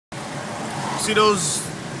See those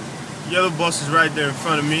yellow buses right there in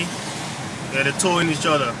front of me? Yeah, they're towing each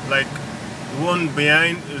other. Like, the one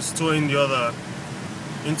behind is towing the other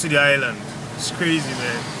into the island. It's crazy,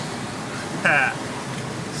 man. Ha!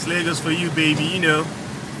 It's Lagos for you, baby, you know.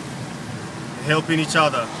 Helping each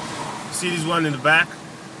other. See this one in the back?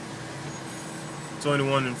 Towing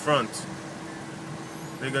the one in front.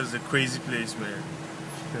 Lagos is a crazy place, man.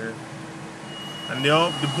 Yeah. And they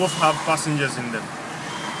both have passengers in them.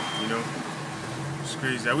 You know? It's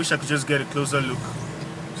crazy. I wish I could just get a closer look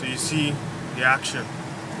so you see the action.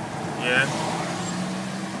 Yeah.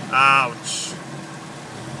 Ouch.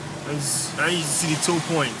 I need to see the tow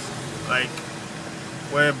point, like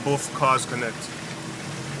where both cars connect.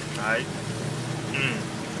 Alright.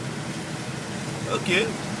 Okay.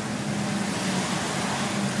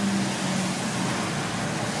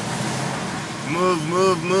 Move,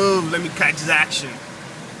 move, move. Let me catch his action.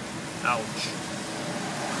 Ouch.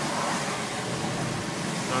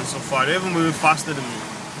 Gone so far. They're even moving faster than me.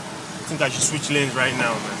 I think I should switch lanes right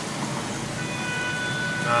now, man.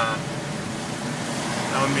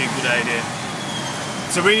 That would be a good idea.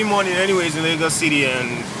 It's a rainy morning anyways in Lagos City,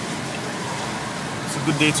 and it's a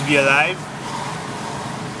good day to be alive.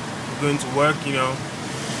 We're going to work, you know.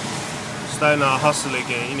 Starting our hustle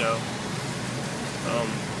again, you know.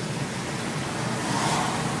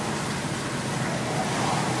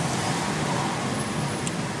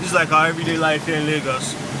 This is like our everyday life here in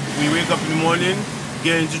Lagos. We wake up in the morning,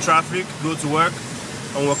 get into traffic, go to work,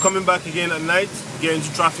 and we're coming back again at night, get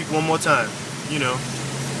into traffic one more time, you know.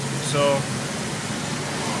 So,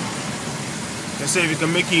 they say if you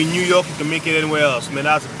can make it in New York, you can make it anywhere else. Man,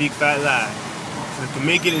 that's a big fat lie. If you can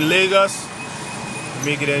make it in Lagos, you can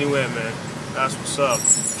make it anywhere, man. That's what's up,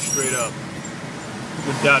 straight up.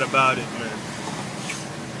 No doubt about it, man.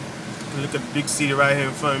 Look at the big city right here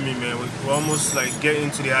in front of me, man. We're almost like getting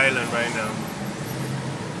into the island right now.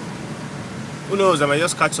 Who knows, I might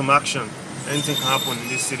just catch some action. Anything can happen in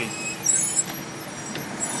this city.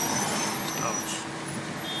 Ouch.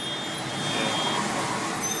 Yeah.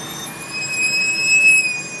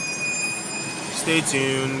 Stay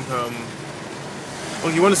tuned. Oh,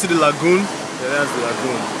 you want to see the lagoon? Yeah, that's the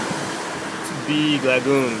lagoon. It's a big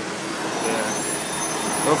lagoon.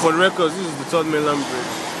 Yeah. But for the records, this is the Third Mainland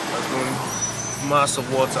Bridge. Mass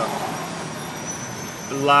of water,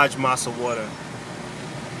 a large mass of water.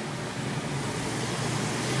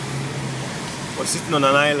 We're sitting on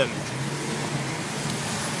an island.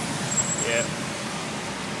 Yeah.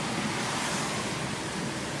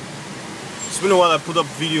 It's been a while I put up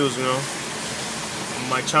videos, you know, on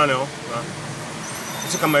my channel. I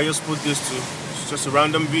think I might just put this too. It's just a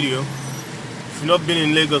random video. If you've not been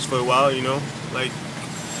in Lagos for a while, you know, like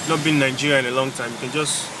not been in Nigeria in a long time, you can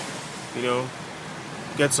just, you know,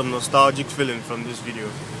 get some nostalgic feeling from this video.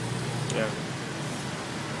 Yeah.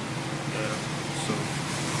 Yeah. So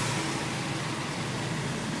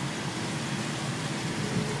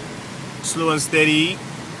slow and steady,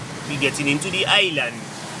 we're getting into the island.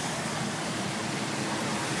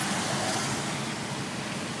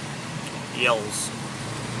 Yells.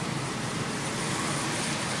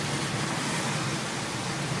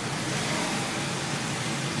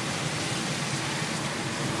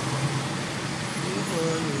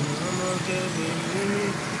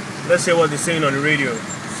 Let's hear what they're saying on the radio,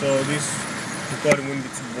 so this recording wouldn't be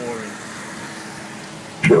too boring.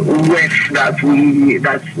 Boring.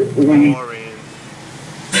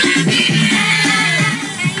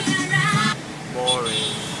 Boring.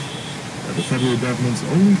 The federal government's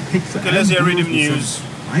only picks okay, let's hear rhythm news.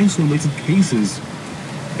 Isolated cases,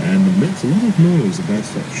 and makes a lot of noise about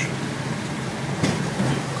such.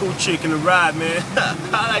 Cool chick in the ride, man.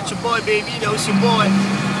 I like your boy, baby. You know it's your boy.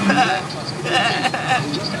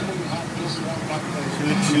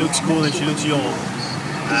 She looks cool and she looks young.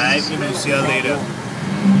 Alright, maybe we'll see her later.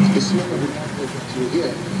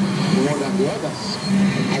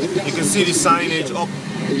 You can see the signage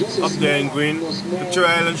up there in green. Victoria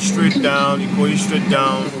Island straight down, Ikoyi straight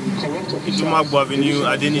down, Idumagbo Avenue,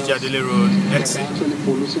 Adeniji Adele Road, exit.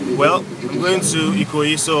 Well, I'm going to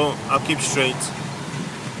Ikoyi, so I'll keep straight.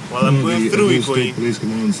 While I'm going through Ikoyi. Police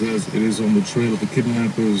command says it is on the trail of the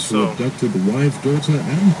kidnappers who abducted the wife, daughter,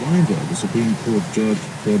 and driver of the Supreme Court Judge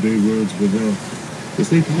Bode Rhodes Revelle. The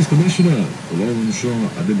State Police Commissioner, Olorunso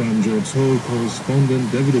Adebanjo, told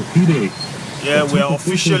correspondent David Opide. Yeah, we are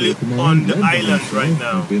officially on the island right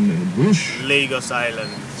now. Been in a bush Lagos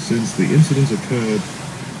Island. Since the incident occurred.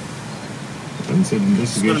 And said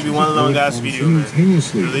it's going to be one long ass video, man.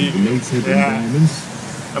 Believe me. Yeah.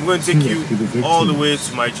 I'm going to take you all the way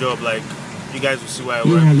to my job, like you guys will see why I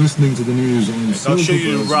You work. are listening to the news on I'll show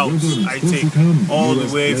you the routes I take all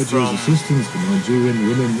the way from assistance to Nigerian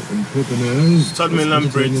women entrepreneurs, Third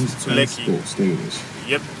Mainland Bridge to and Lekki. sports stadiums.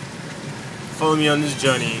 Yep. Follow me on this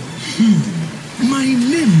journey. My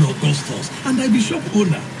name no Augustus, and I be shop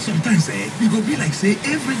owner. Sometimes you go be like say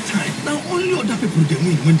every time. Now only other people they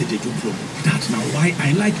win when they do promo. That's now why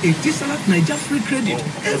I like a T-Salat Niger free credit.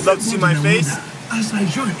 Would love to see my face? As I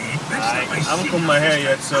join, I haven't combed my hair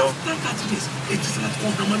yet, so. After this, T-Salat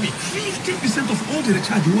offer me 50% of all the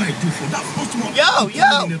recharge I do for that first month. Yo!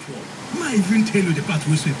 I even tell you the part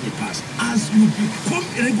where sweet will pass. As you become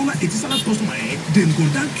a regular Etisalat customer, then go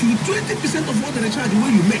down to 20% of all the recharge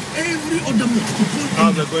when you make every other month.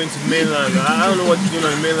 How's it going to mainland? I don't know what you're doing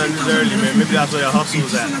on the mainland this early, man. Maybe that's where your hustle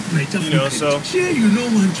is at. You know, so. Sure, you know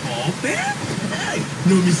one chop,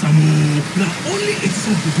 No, Miss Samu. Now, only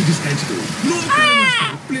Etisalat will do this kind of thing. No,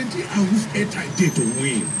 plenty and with airtime day to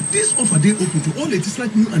win. This offer they open to all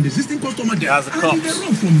Etisalat new and existing customers there. As a cup.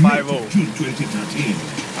 5-0. June 2013.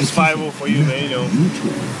 It's 5-0 for you, man, you know.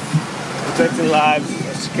 Protecting lives,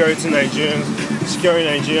 securing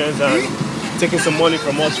Nigerians, and taking some money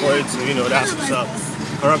from us for it. So, you know, that's what's up.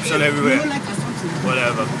 Corruption everywhere.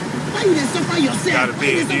 Whatever. Why you suffer yourself? Gotta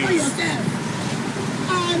pay the dues.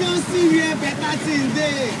 I don't see where better things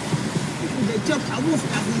there.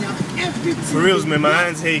 For reals, man, my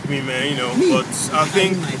hands hate me, man, you know. But I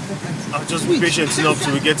think I'll just be patient enough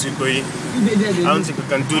till we get to Ikoyi. I don't think we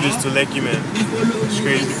can do this to Lekki, man. It's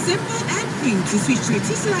crazy. Simple and free to switch to a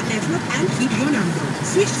T-Salat network and keep your number.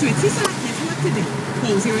 Switch to a T-Salat network today.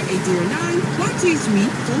 Call 0809 123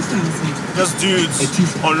 4000. Just dudes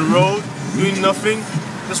on the road, doing nothing,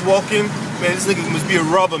 just walking. Man, this nigga must be a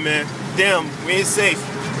robber, man. Damn, we ain't safe.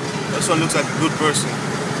 This one looks like a good person.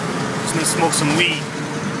 Just need to smoke some weed.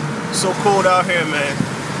 So cold out here, man.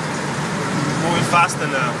 Moving faster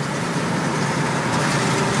now.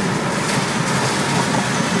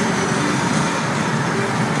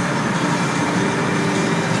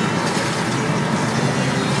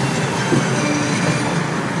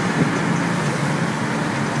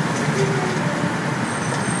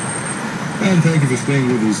 And thank you for staying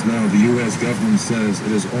with us now. The U.S. government says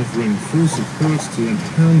it is offering full support to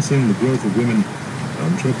enhancing the growth of women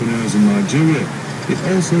entrepreneurs in Nigeria. It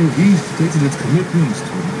also restated its commitment to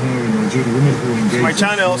empowering Nigerian women who engage my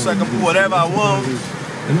channel, so I can put whatever I want.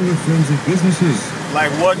 And other forms of businesses. Like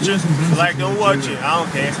watch it, like don't watch it. I don't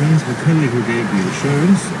care. Thanks to Kelly who gave the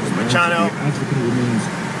assurance. My channel. The African Women's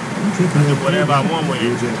Entrepreneur whatever I want with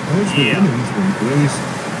it. Also Yeah. willing to embrace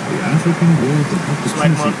the African Growth and It's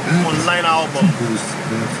like Opportunity my Act online album. to boost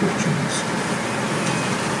their fortunes.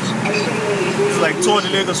 It's like Tour de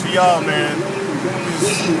Lagos for y'all, man.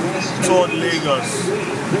 Tour de Lagos.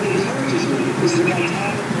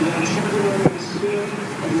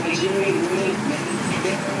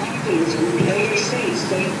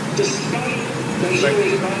 Like,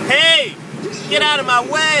 hey, get out of my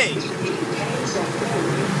way.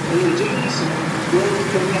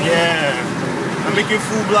 Yeah, I'm making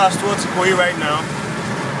full blast towards Ikoyi right now.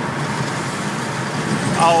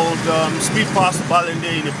 I'll speed past the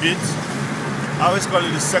Balinde in a bit. I always call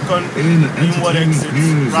it the second inward exit,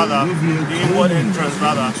 rather, the inward entrance,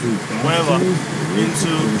 rather, wherever, into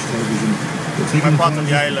my part of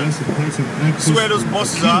the island. This is where those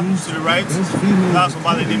buses are, to the right. That's for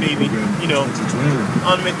Balinde, baby. You know,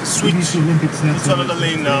 I'll make the switch into another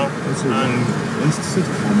lane now. And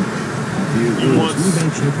you want,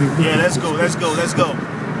 yeah, let's go.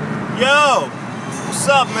 Yo, what's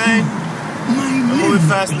up, man? I'm moving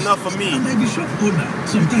fast enough for me. And I be shop owner.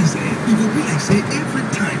 Sometimes you go be like say every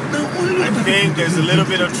time. Now only I think there's a little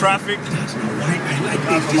bit of traffic. That's now why I like it.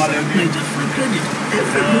 This Niger free credit.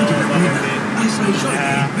 Every month as I join,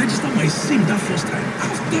 register my SIM that first time.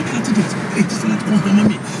 After 30 days, it is like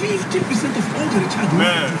me 50% of all the recharge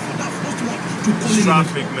Man. for that first one to call it.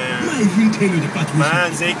 Traffic, man. I even tell you the part. My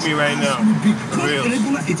hands ache me right now. For real.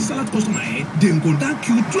 Regular Etisalat customer, then go down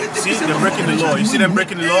queue 20%. See, they're breaking the law. You see them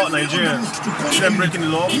breaking the law, Nigerians? You see them breaking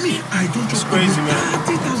the law? It's crazy, man.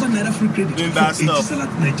 30,000 naira free credit. Doing bad stuff.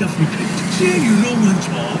 Etisalat Niger free credit. Sure, you know one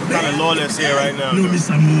job. Kind of lawless here right now. No, though. Miss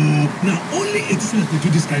Samu. Now only Etisalat will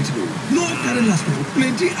do this kind of thing. No carry last one.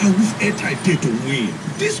 Plenty and with airtime day to win.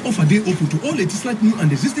 This offer they open to all Etisalat new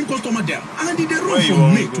and existing customer there. And they Where run you from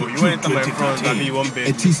want May to to go? You June want to enter my front, that mean you want big.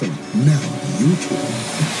 Etisalat, now YouTube.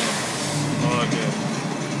 Oh, okay.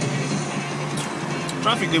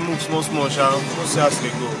 Traffic, they move small, shall we'll see as they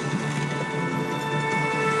go.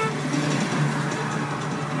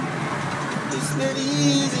 It's not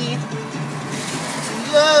easy to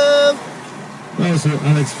love. Now, so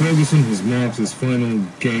Alex Ferguson has marked his final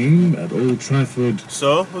game at Old Trafford.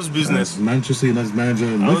 So, whose business? As Manchester United manager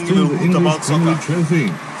don't give a lifting the hoot English about Premier soccer. League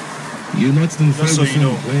trophy. United and Just so Ferguson you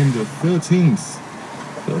know. claimed their 13th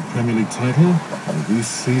Premier League title of this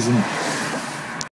season.